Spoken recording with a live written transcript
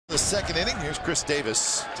The second inning, here's Khris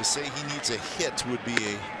Davis. To say he needs a hit would be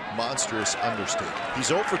a monstrous understatement. He's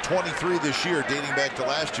 0 for 23 this year, dating back to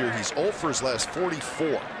last year. He's 0 for his last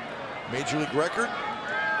 44. Major league record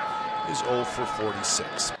is 0 for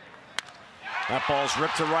 46. That ball's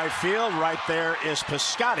ripped to right field. Right there is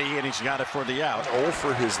Piscotty, and he's got it for the out. 0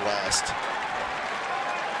 for his last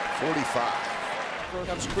 45. Here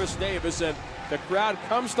comes Khris Davis, and the crowd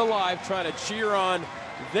comes to life trying to cheer on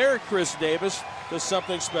their Khris Davis to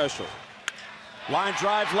something special. Line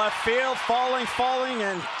drive left field, falling,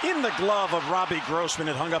 and in the glove of Robbie Grossman.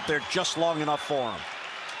 It hung up there just long enough for him.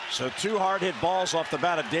 So 2 hard hit balls off the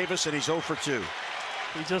bat of Davis, and he's 0 for 2.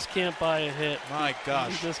 He just can't buy a hit. My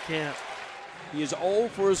gosh. He just can't. He is 0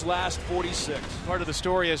 for his last 46. Part of the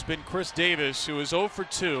story has been Khris Davis, who is 0 for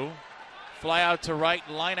 2. Fly out to right,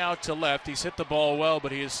 line out to left. He's hit the ball well,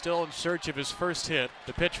 but he is still in search of his first hit.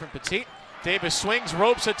 The pitch from Petit. Davis swings,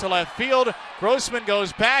 ropes it to left field. Grossman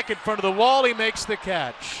goes back in front of the wall. He makes the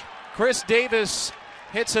catch. Khris Davis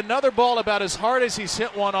hits another ball about as hard as he's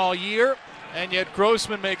hit one all year, and yet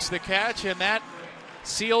Grossman makes the catch, and that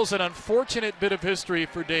seals an unfortunate bit of history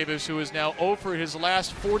for Davis, who is now 0 for his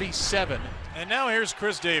last 47. And now here's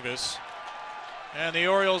Khris Davis, and the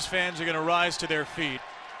Orioles fans are going to rise to their feet.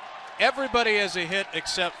 Everybody has a hit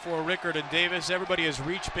except for Rickard and Davis. Everybody has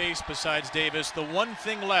reached base besides Davis. The one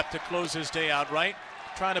thing left to close his day out right,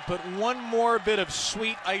 trying to put one more bit of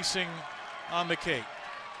sweet icing on the cake.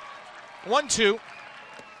 1-2,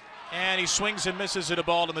 and he swings and misses at a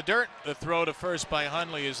ball in the dirt. The throw to first by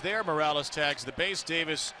Hundley is there. Morales tags the base.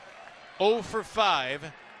 Davis 0 for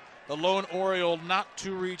 5. The lone Oriole not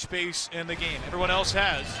to reach base in the game. Everyone else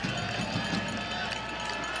has.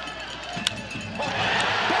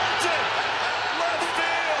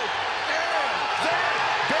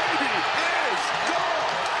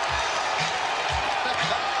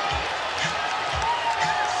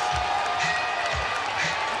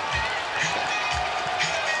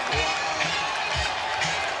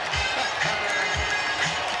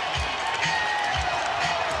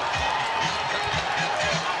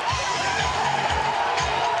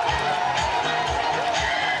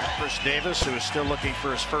 Davis, who is still looking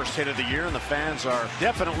for his first hit of the year, and the fans are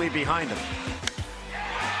definitely behind him.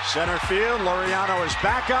 Center field, Laureano is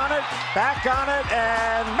back on it,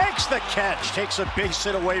 and makes the catch. Takes a base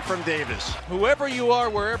hit away from Davis. Whoever you are,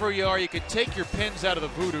 wherever you are, you can take your pins out of the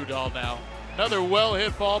voodoo doll now. Another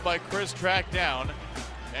well-hit ball by Khris, tracked down,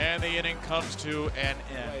 and the inning comes to an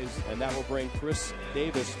end. And that will bring Khris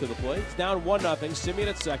Davis to the plate. It's down 1-0. Semien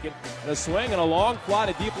at second, and a swing and a long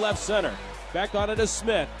fly to deep left center. Back on it is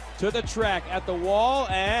Smith, to the track, at the wall,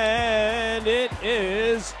 and it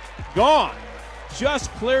is gone.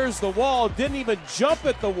 Just clears the wall, didn't even jump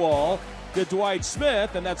at the wall to Dwight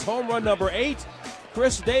Smith, and that's home run number 8.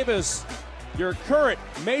 Khris Davis, your current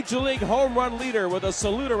Major League home run leader, with a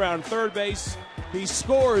salute around third base. He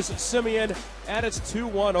scores Semien, and it's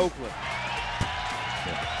 2-1 Oakland.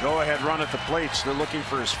 Go-ahead run at the plates. They're looking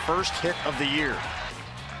for his first hit of the year.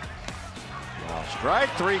 Strike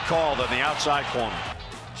 3 called on the outside corner.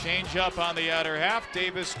 Change up on the outer half.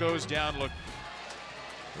 Davis goes down. Look.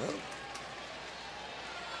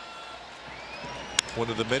 One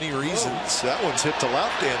of the many reasons that one's hit to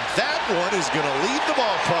left, and that one is going to leave the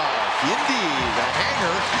ballpark. Indeed, a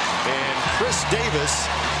hanger, and Khris Davis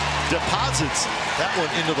deposits that one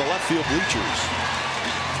into the left field bleachers.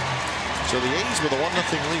 So the A's with a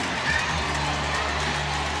 1-0 lead.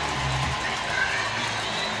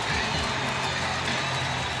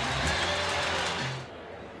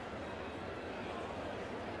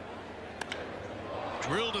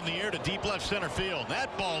 Drilled in the air to deep left center field.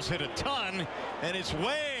 That ball's hit a ton, and it's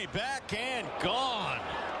way back and gone.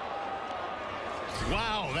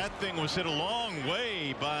 Wow, that thing was hit a long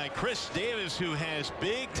way by Khris Davis, who has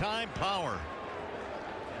big-time power.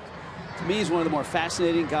 To me, he's one of the more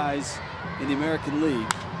fascinating guys in the American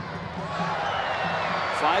League.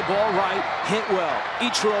 Fly ball right, hit well.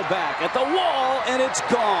 Ichiro back at the wall, and it's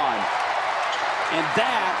gone. And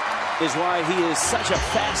that is why he is such a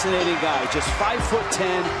fascinating guy. Just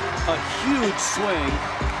 5'10", a huge swing.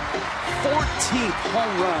 14th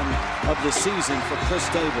home run of the season for Khris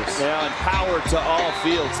Davis. Yeah, and power to all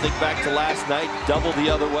fields. Think back to last night, double the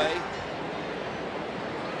other way.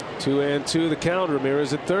 2-2 the count.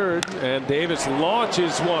 Ramirez at third, and Davis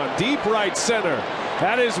launches one deep right center.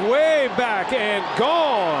 That is way back and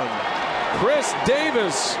gone. Khris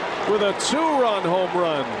Davis with a 2-run home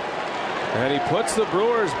run. And he puts the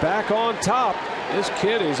Brewers back on top. This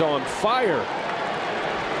kid is on fire.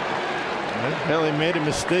 Well, he made a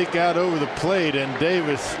mistake out over the plate, and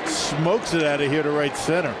Davis smokes it out of here to right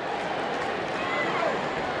center.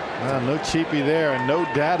 No cheapie there, and no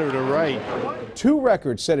data to right. 2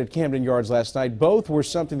 records set at Camden Yards last night. Both were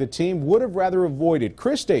something the team would have rather avoided.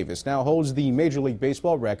 Khris Davis now holds the Major League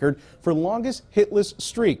Baseball record for longest hitless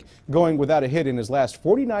streak, going without a hit in his last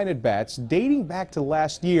 49 at-bats, dating back to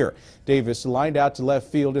last year. Davis lined out to left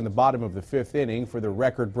field in the bottom of the 5th inning for the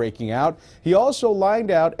record-breaking out. He also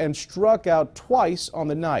lined out and struck out twice on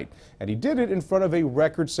the night, and he did it in front of a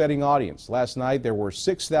record-setting audience. Last night there were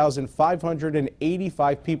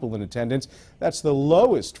 6,585 people in attendance. That's the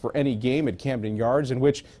lowest for any game at Camden Yards, in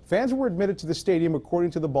which fans were admitted to the stadium,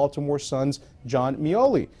 according to the Baltimore Sun's John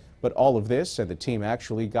Mioli. But all of this, and the team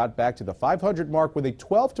actually got back to the 500 mark with a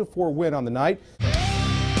 12-4 win on the night.